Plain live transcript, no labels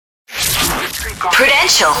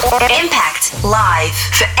Prudential Impact Live.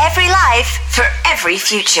 For every life, for every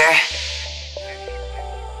future.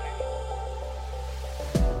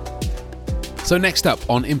 So next up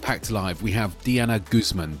on Impact Live, we have Deanna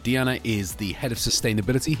Guzman. Deanna is the head of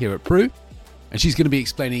sustainability here at Pru, and she's going to be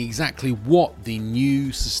explaining exactly what the new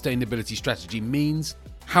sustainability strategy means,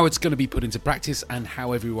 how it's going to be put into practice, and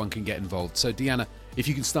how everyone can get involved. So Deanna, if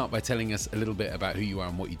you can start by telling us a little bit about who you are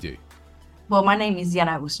and what you do. Well, my name is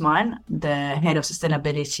Deanna Guzman, the head of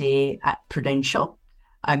sustainability at Prudential,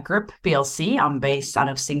 a Group PLC. I'm based out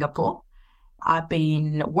of Singapore. I've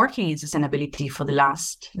been working in sustainability for the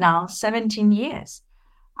last now 17 years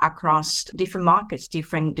across different markets,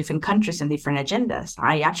 different countries and different agendas.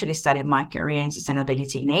 I actually started my career in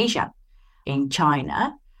sustainability in Asia. In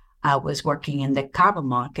China, I was working in the carbon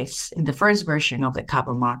markets, in the first version of the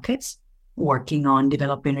carbon markets, working on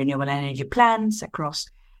developing renewable energy plants across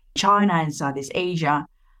China and Southeast Asia.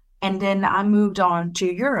 And then I moved on to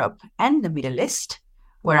Europe and the Middle East,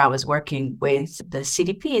 where I was working with the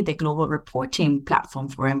CDP, the Global Reporting Platform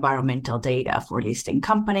for Environmental Data for listing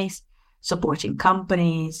companies, supporting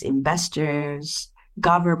companies, investors,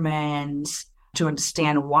 governments to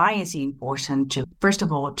understand why it's important to, first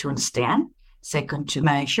of all, to understand, second, to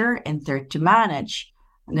measure, and third, to manage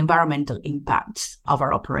the environmental impacts of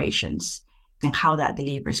our operations and how that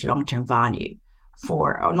delivers long-term value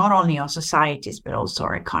for not only our societies, but also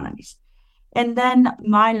our economies. And then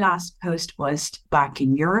my last post was back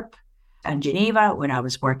in Europe and Geneva when I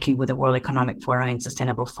was working with the World Economic Forum in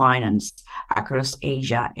sustainable finance across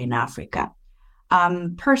Asia and Africa.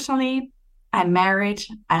 Personally, I'm married.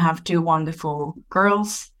 I have two wonderful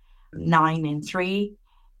girls, 9 and 3.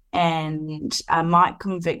 And my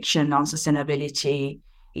conviction on sustainability,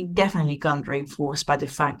 it definitely got reinforced by the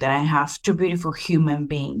fact that I have two beautiful human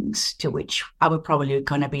beings to which I would probably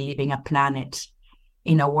going to be leaving a planet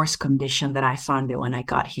in a worse condition than I found it when I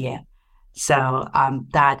got here. So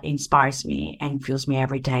that inspires me and fuels me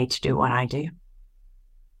every day to do what I do.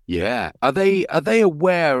 Yeah. Are they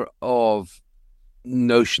aware of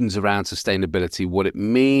notions around sustainability, what it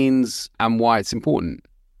means and why it's important?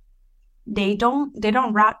 They don't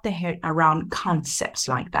wrap their head around concepts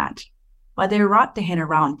like that, but they wrap their head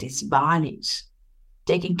around these values,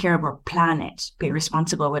 taking care of our planet, be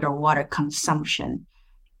responsible with our water consumption.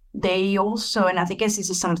 They also, and I think this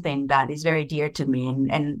is something that is very dear to me,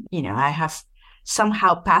 and you know, I have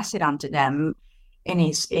somehow passed it on to them, and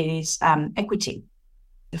it is equity.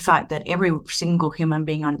 The fact that every single human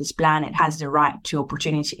being on this planet has the right to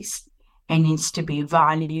opportunities and needs to be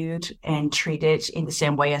valued and treated in the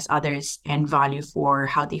same way as others and valued for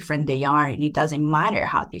how different they are. And it doesn't matter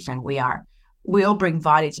how different we are. We all bring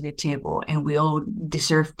value to the table and we all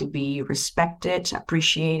deserve to be respected,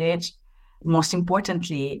 appreciated, most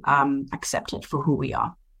importantly, accepted for who we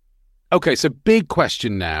are. Okay, so big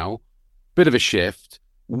question now, bit of a shift.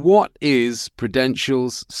 What is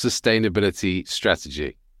Prudential's sustainability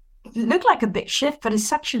strategy? It looked like a big shift, but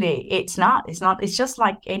it's not. It's just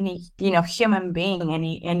like any, human being,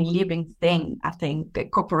 any living thing. I think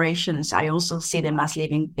that corporations, I also see them as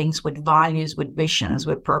living things with values, with visions,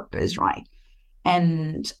 with purpose, right?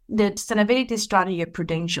 And the sustainability strategy of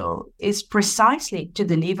Prudential is precisely to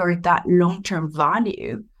deliver that long-term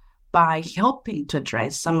value by helping to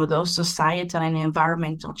address some of those societal and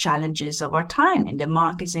environmental challenges of our time in the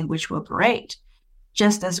markets in which we operate.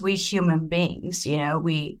 Just as we human beings, if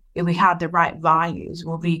we have the right values,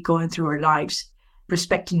 we'll be going through our lives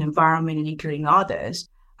respecting the environment and including others.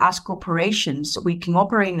 As corporations, we can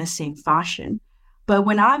operate in the same fashion. But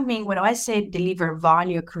when I say deliver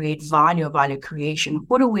value, create value creation,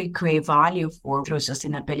 what do we create value for through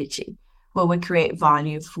sustainability? Well, we create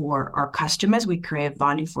value for our customers, we create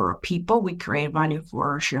value for our people, we create value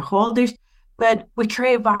for our shareholders, but we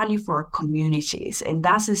create value for our communities. And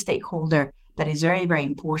that's a stakeholder that is very, very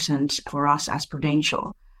important for us as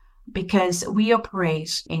Prudential, because we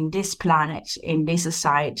operate in this planet, in these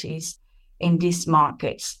societies, in these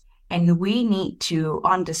markets. And we need to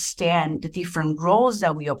understand the different roles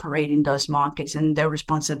that we operate in those markets and the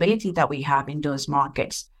responsibility that we have in those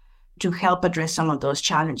markets to help address some of those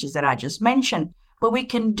challenges that I just mentioned. But we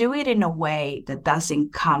can do it in a way that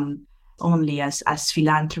doesn't come only as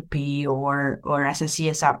philanthropy or as a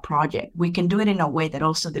CSR project. We can do it in a way that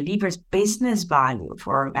also delivers business value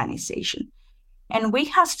for our organization. And we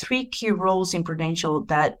have 3 key roles in Prudential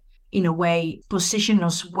that, in a way, position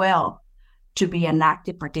us well to be an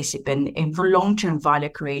active participant in long-term value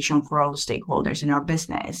creation for all stakeholders in our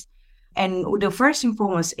business. And the first and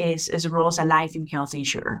foremost is a role as a life and health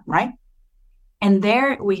insurer, right? And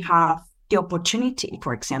there we have the opportunity,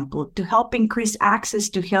 for example, to help increase access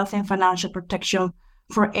to health and financial protection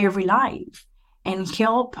for every life and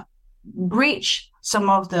help bridge some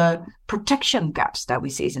of the protection gaps that we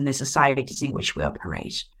see in the societies in which we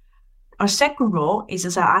operate. Our second role is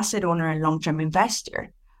as an asset owner and long-term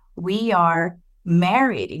investor. We are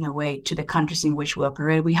married in a way to the countries in which we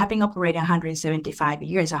operate. We have been operating 175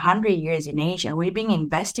 years, 100 years in Asia. We've been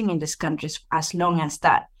investing in these countries as long as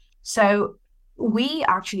that. So we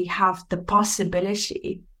actually have the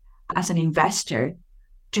possibility as an investor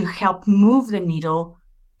to help move the needle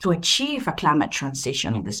to achieve a climate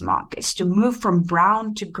transition in these markets. To move from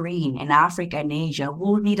brown to green in Africa and Asia,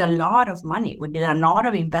 we'll need a lot of money. We need a lot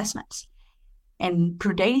of investments. And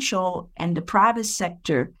Prudential and the private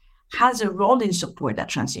sector has a role in support that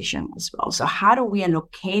transition as well. So how do we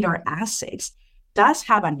allocate our assets does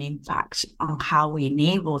have an impact on how we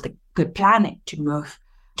enable the good planet to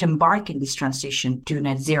embark in this transition to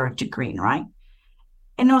net zero to green, right?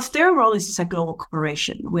 And our third role is as a global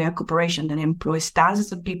corporation. We're a corporation that employs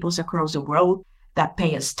thousands of people across the world that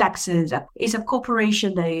pay us taxes. It's a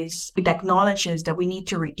corporation that acknowledges that we need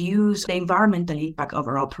to reduce the environmental impact of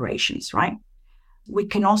our operations, right? We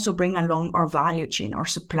can also bring along our value chain, our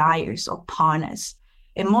suppliers, our partners,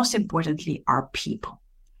 and most importantly, our people.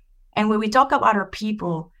 And when we talk about our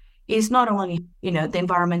people, it's not only, the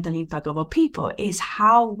environmental impact of our people, it's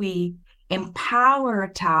how we empower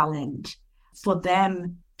talent for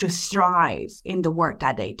them to thrive in the work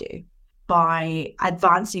that they do by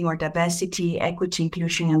advancing our diversity, equity,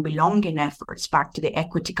 inclusion, and belonging efforts, back to the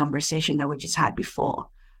equity conversation that we just had before,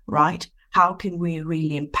 right? How can we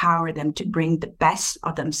really empower them to bring the best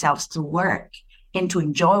of themselves to work and to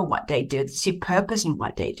enjoy what they do, to see purpose in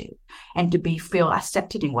what they do, and to feel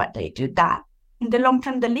accepted in what they do? That, in the long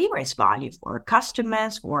term, delivers value for our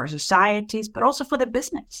customers, for our societies, but also for the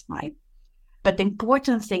business, right? But the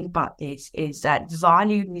important thing about this is that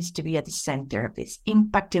value needs to be at the center of this.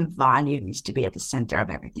 Impact and value needs to be at the center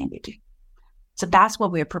of everything we do. So that's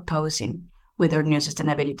what we're proposing with our new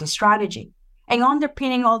sustainability strategy. And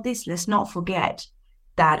underpinning all this, let's not forget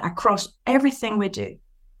that across everything we do,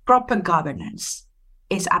 proper governance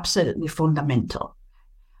is absolutely fundamental.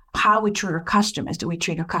 How we treat our customers, do we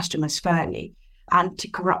treat our customers fairly?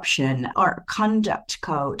 Anti-corruption, our conduct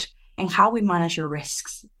code, and how we manage our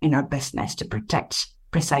risks in our business to protect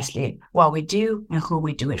precisely what we do and who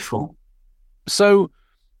we do it for. So,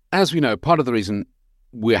 as we know, part of the reason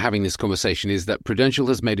we're having this conversation is that Prudential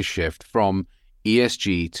has made a shift from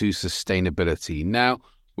ESG to sustainability. Now,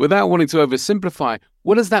 without wanting to oversimplify,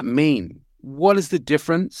 what does that mean? What is the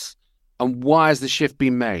difference and why has the shift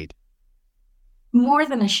been made? More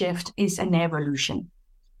than a shift, is an evolution,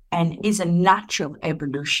 and is a natural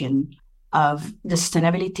evolution of the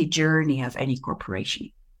sustainability journey of any corporation.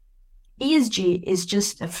 ESG is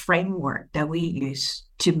just a framework that we use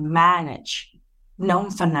to manage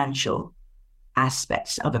non-financial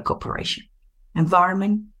aspects of a corporation.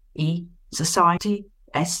 Environment, E; society,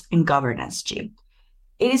 S; and governance, G.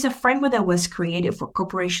 It is a framework that was created for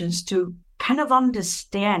corporations to kind of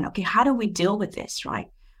understand, okay, how do we deal with this, right?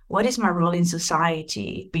 What is my role in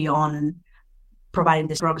society beyond providing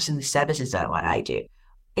the products and the services that what I do?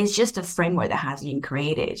 It's just a framework that has been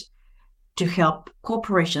created to help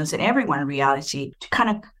corporations and everyone in reality to kind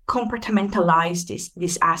of compartmentalize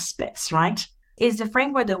these aspects, right? It's the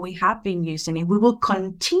framework that we have been using and we will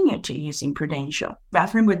continue to use in Prudential. That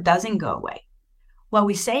framework doesn't go away. What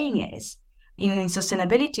we're saying is, in the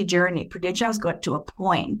sustainability journey, Prudential has got to a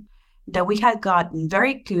point that we have gotten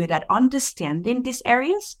very good at understanding these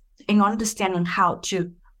areas and understanding how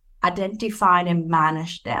to identify and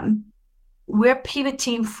manage them. We're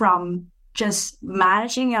pivoting from just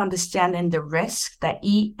managing and understanding the risk that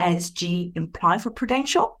ESG imply for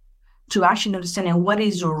Prudential to actually understanding what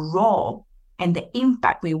is your role and the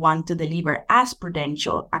impact we want to deliver as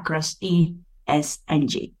Prudential across E, S, and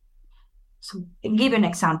G. So I'll give you an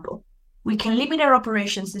example. We can limit our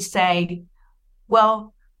operations to say,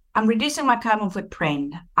 well, I'm reducing my carbon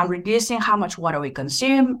footprint. I'm reducing how much water we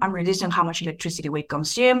consume. I'm reducing how much electricity we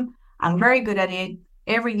consume. I'm very good at it.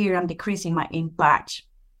 Every year I'm decreasing my impact.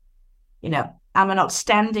 I'm an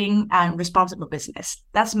outstanding and responsible business.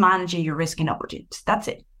 That's managing your risk and opportunities. That's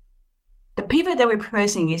it. The pivot that we're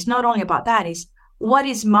proposing is not only about that, is what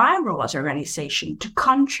is my role as an organization to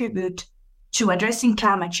contribute to addressing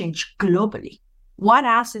climate change globally? What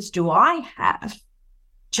assets do I have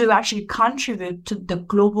to actually contribute to the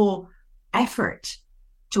global effort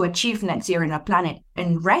to achieve net zero on our planet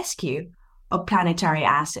and rescue of planetary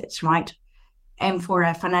assets, right? And for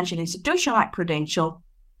a financial institution like Prudential,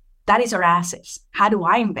 that is our assets. How do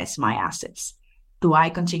I invest my assets? Do I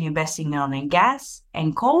continue investing in oil and gas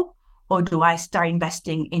and coal? Or do I start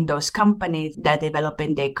investing in those companies that develop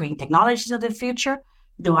in the green technologies of the future?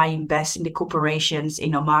 Do I invest in the corporations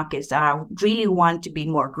in our markets that I really want to be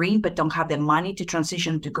more green, but don't have the money to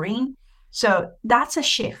transition to green? So that's a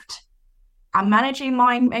shift. I'm managing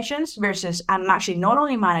my emissions versus I'm actually not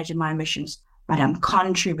only managing my emissions, but I'm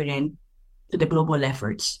contributing to the global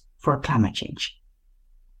efforts for climate change.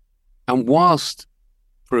 And whilst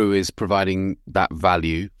Pru is providing that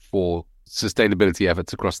value for sustainability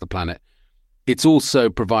efforts across the planet, it's also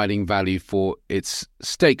providing value for its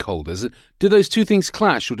stakeholders. Do those two things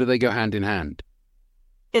clash, or do they go hand in hand?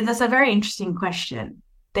 That's a very interesting question.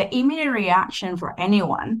 The immediate reaction for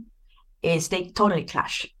anyone is they totally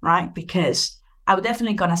clash, right? Because I'm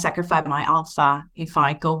definitely going to sacrifice my alpha if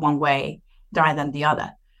I go one way rather than the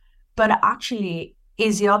other. But actually,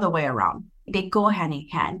 it's the other way around. They go hand in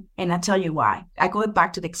hand. And I'll tell you why. I go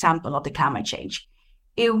back to the example of the climate change.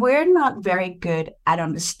 If we're not very good at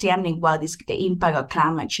understanding what is the impact of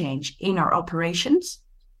climate change in our operations,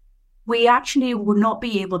 we actually will not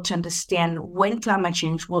be able to understand when climate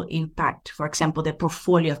change will impact, for example, the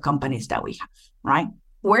portfolio of companies that we have, right?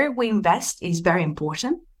 Where we invest is very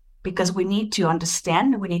important because we need to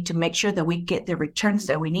understand, we need to make sure that we get the returns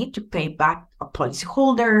that we need to pay back our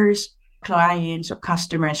policyholders, clients, or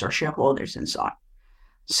customers, or shareholders, and so on.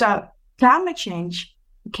 So climate change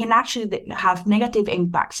can actually have negative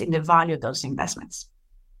impacts in the value of those investments.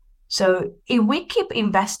 So if we keep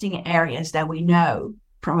investing in areas that we know,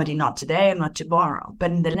 probably not today, not tomorrow,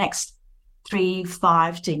 but in the next 3,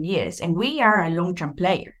 5, 10 years, and we are a long-term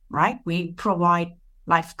player, right? We provide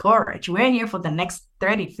life coverage. We're here for the next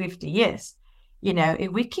 30, 50 years.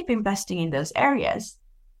 If we keep investing in those areas,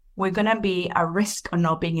 we're going to be at risk of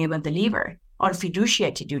not being able to deliver on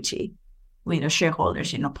fiduciary duty with our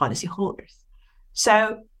shareholders and our policyholders.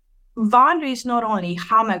 So value is not only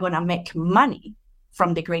how am I going to make money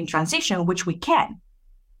from the green transition, which we can.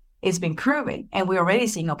 It's been proven, and we're already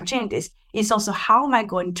seeing opportunities. It's also how am I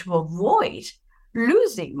going to avoid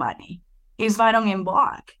losing money if I don't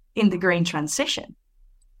embark in the green transition.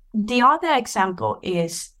 The other example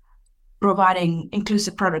is providing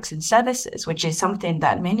inclusive products and services, which is something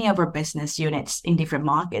that many of our business units in different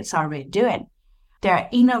markets are already doing. They're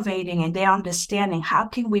innovating and they're understanding how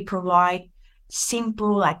can we provide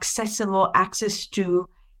simple, accessible access to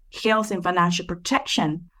health and financial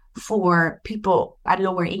protection for people at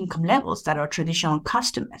lower income levels that are traditional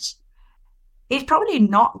customers. It's probably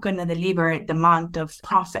not going to deliver the amount of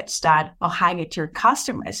profits that our higher tier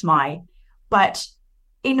customers might, but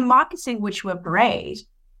in the markets in which we operate,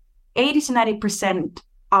 80 to 90%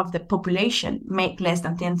 of the population make less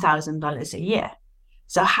than $10,000 a year.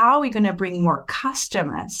 So how are we going to bring more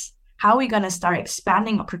customers? How are we going to start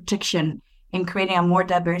expanding our protection and creating a more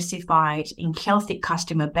diversified and healthy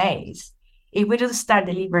customer base? If we just start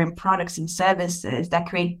delivering products and services that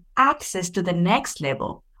create access to the next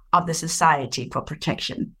level of the society for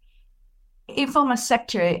protection. Informal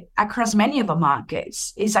sector across many of our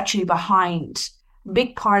markets is actually behind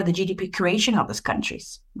big part of the GDP creation of those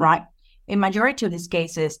countries, right? In majority of these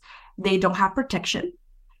cases, they don't have protection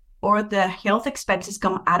or the health expenses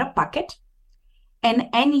come out of pocket, and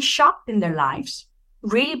any shock in their lives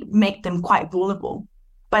really make them quite vulnerable.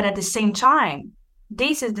 But at the same time,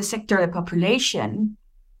 this is the sector of the population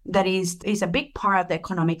that is a big part of the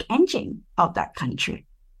economic engine of that country.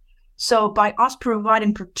 So by us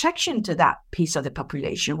providing protection to that piece of the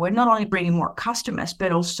population, we're not only bringing more customers,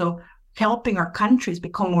 but also helping our countries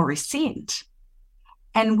become more resilient.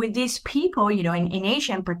 And with these people, in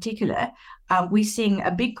Asia in particular, we're seeing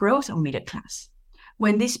a big growth of middle class.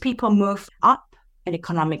 When these people move up an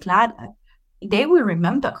economic ladder, they will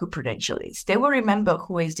remember who Prudential is. They will remember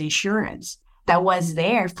who is the insurance that was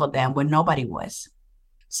there for them when nobody was.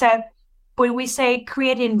 So when we say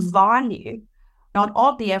creating value, not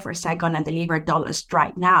all the efforts are going to deliver dollars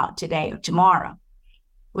right now, today, or tomorrow.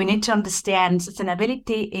 We need to understand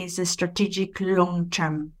sustainability is a strategic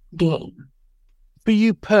long-term game. For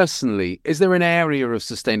you personally, is there an area of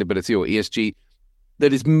sustainability or ESG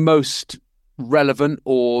that is most relevant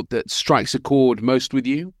or that strikes a chord most with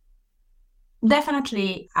you?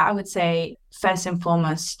 Definitely, I would say first and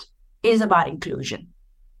foremost is about inclusion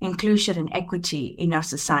and equity in our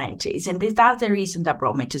societies. And that's the reason that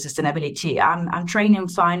brought me to sustainability. I'm trained in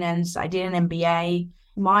finance. I did an MBA.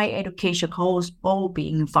 My education has all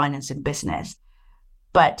been in finance and business.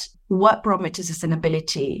 But what brought me to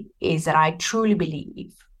sustainability is that I truly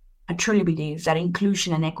believe that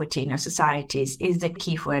inclusion and equity in our societies is the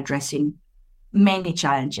key for addressing many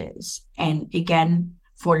challenges. And again,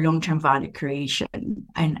 for long-term value creation.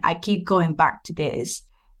 And I keep going back to this.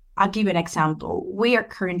 I'll give you an example. We are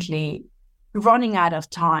currently running out of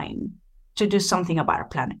time to do something about our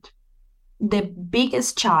planet. The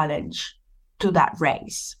biggest challenge to that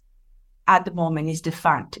race at the moment is the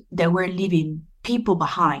fact that we're leaving people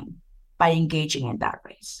behind by engaging in that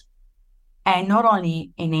race. And not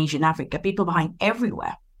only in Asia and Africa, people behind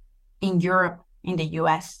everywhere, in Europe, in the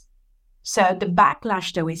US. So the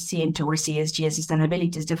backlash that we're seeing towards ESG and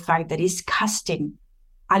sustainability is the fact that it's costing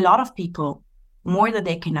a lot of people more than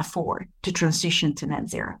they can afford to transition to net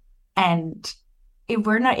zero. And if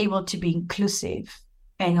we're not able to be inclusive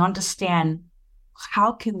and understand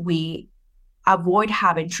how can we avoid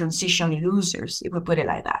having transition losers, if we put it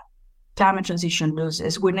like that, climate transition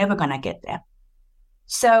losers, we're never going to get there.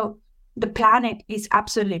 So the planet is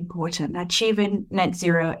absolutely important. Achieving net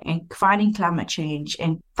zero and fighting climate change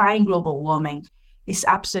and fighting global warming is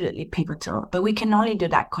absolutely pivotal. But we can only do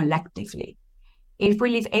that collectively. If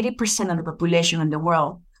we leave 80% of the population in the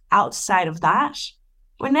world outside of that,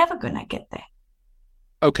 we're never going to get there.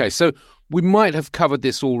 Okay, so we might have covered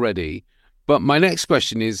this already, but my next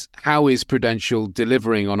question is, how is Prudential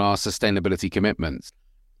delivering on our sustainability commitments?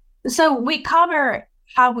 So we cover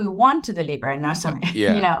how we want to deliver, and also,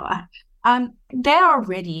 there are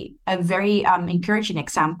already very encouraging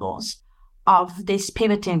examples of this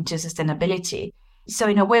pivoting to sustainability. So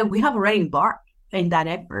in a way, we have already embarked in that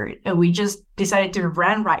effort, and we just decided to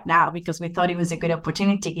run right now because we thought it was a good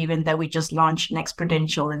opportunity, given that we just launched Next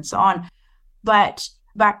Prudential and so on. But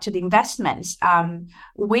back to the investments,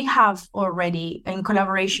 we have already, in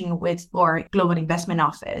collaboration with our Global Investment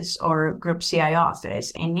Office or Group CIO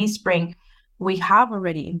Office in Eastspring, we have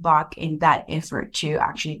already embarked in that effort to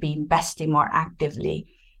actually be investing more actively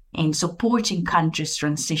in supporting countries'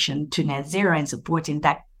 transition to net zero and supporting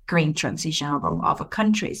that green transition of our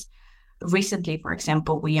countries. Recently, for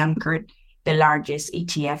example, we anchored the largest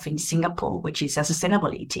ETF in Singapore, which is a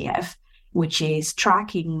sustainable ETF, which is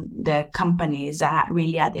tracking the companies that are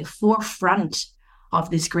really at the forefront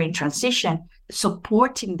of this green transition,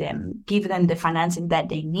 supporting them, giving them the financing that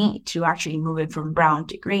they need to actually move it from brown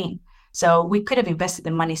to green. So we could have invested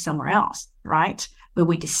the money somewhere else, right? But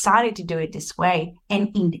we decided to do it this way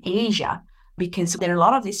and in Asia, because there are a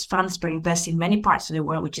lot of these funds that invest in many parts of the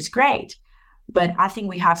world, which is great. But I think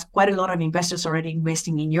we have quite a lot of investors already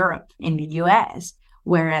investing in Europe, in the US,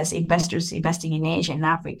 whereas investors investing in Asia and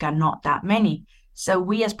Africa, not that many. So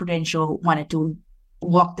we as Prudential wanted to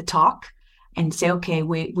walk the talk and say, okay,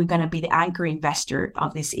 we're going to be the anchor investor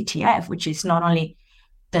of this ETF, which is not only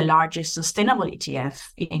the largest sustainable ETF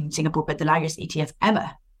in Singapore, but the largest ETF ever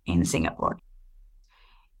in Singapore.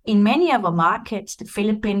 In many of our markets, the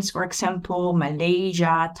Philippines, for example,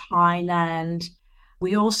 Malaysia, Thailand,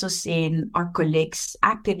 we also seen our colleagues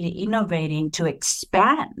actively innovating to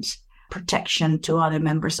expand protection to other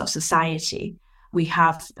members of society. We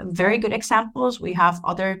have very good examples. We have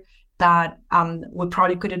other that we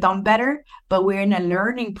probably could have done better, but we're in a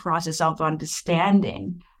learning process of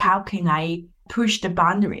understanding how can I push the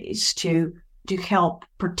boundaries to help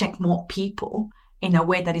protect more people in a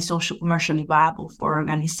way that is also commercially viable for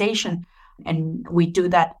organization. And we do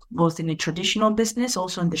that both in the traditional business,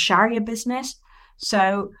 also in the Sharia business.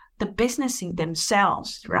 So the business in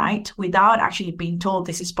themselves, right, without actually being told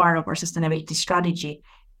this is part of our sustainability strategy,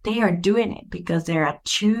 they are doing it because they're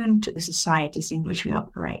attuned to the societies in which we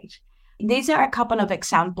operate. These are a couple of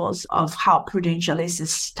examples of how Prudential is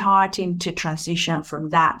starting to transition from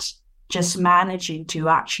that, just managing to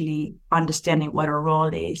actually understanding what our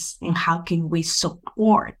role is and how can we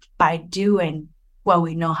support by doing what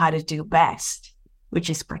we know how to do best, which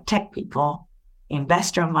is protect people,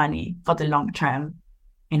 invest our money for the long term,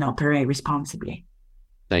 and operate responsibly.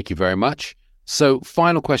 Thank you very much. So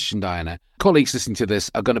final question, Diana. Colleagues listening to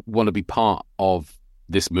this are going to want to be part of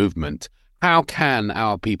this movement. How can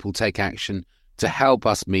our people take action to help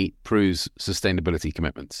us meet Pru's sustainability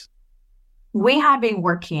commitments? We have been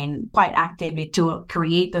working quite actively to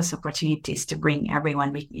create those opportunities to bring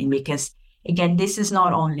everyone in because, again, this is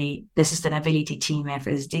not only the sustainability team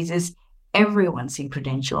efforts, this is everyone's in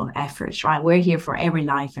Prudential efforts, right? We're here for every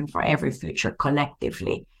life and for every future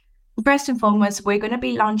collectively. First and foremost, we're going to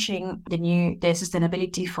be launching the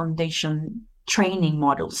Sustainability Foundation training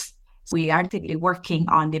models. We are actively working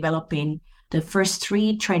on developing the first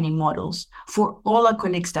 3 training models for all our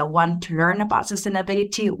colleagues that want to learn about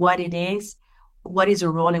sustainability, what it is, what is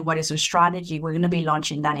our role and what is our strategy. We're going to be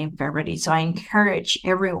launching that in February. So I encourage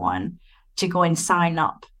everyone to go and sign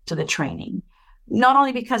up to the training. Not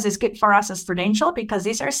only because it's good for us as Prudential, because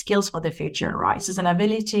these are skills for the future, right?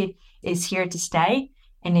 Sustainability is here to stay.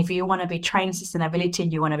 And if you want to be trained in sustainability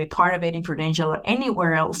and you want to be part of it in Prudential or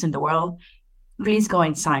anywhere else in the world, please go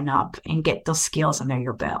and sign up and get those skills under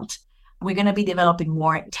your belt. We're going to be developing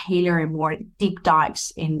more tailored and more deep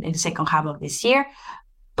dives in the second half of this year.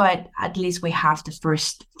 but at least we have the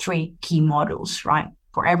first 3 key models, right,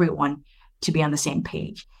 for everyone to be on the same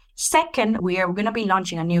page. Second, we are going to be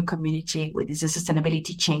launching a new community, which is a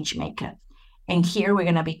sustainability change maker. And here we're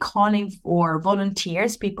going to be calling for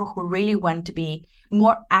volunteers, people who really want to be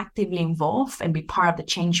more actively involved and be part of the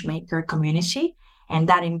change maker community. And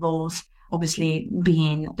that involves obviously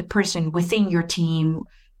being the person within your team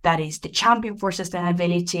that is the champion for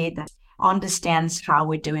sustainability, that understands how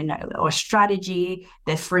we're doing our strategy,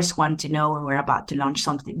 the first one to know when we're about to launch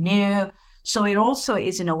something new. So it also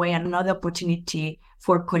is, in a way, another opportunity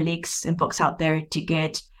for colleagues and folks out there to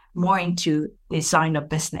get more into the sign of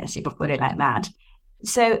business, if I put it like that.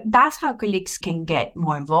 So that's how colleagues can get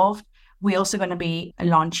more involved. We're also going to be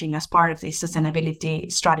launching, as part of the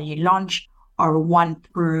sustainability strategy launch, our One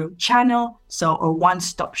Pru channel, so a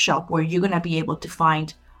one-stop shop where you're going to be able to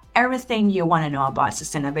find everything you want to know about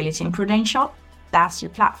sustainability in Prudential. That's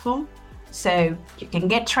your platform. So you can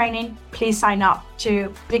get training. Please sign up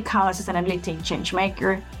to become a sustainability change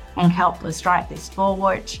maker and help us drive this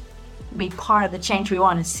forward. Be part of the change we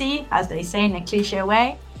want to see, as they say in a cliche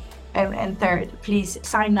way. And third, please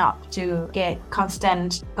sign up to get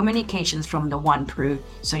constant communications from the One Pru,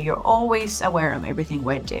 so you're always aware of everything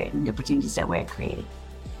we're doing and the opportunities that we're creating.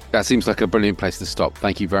 That seems like a brilliant place to stop.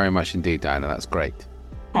 Thank you very much indeed, Diana. That's great.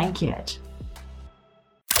 Thank you, Ed.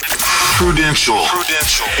 Prudential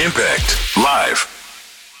Impact Live.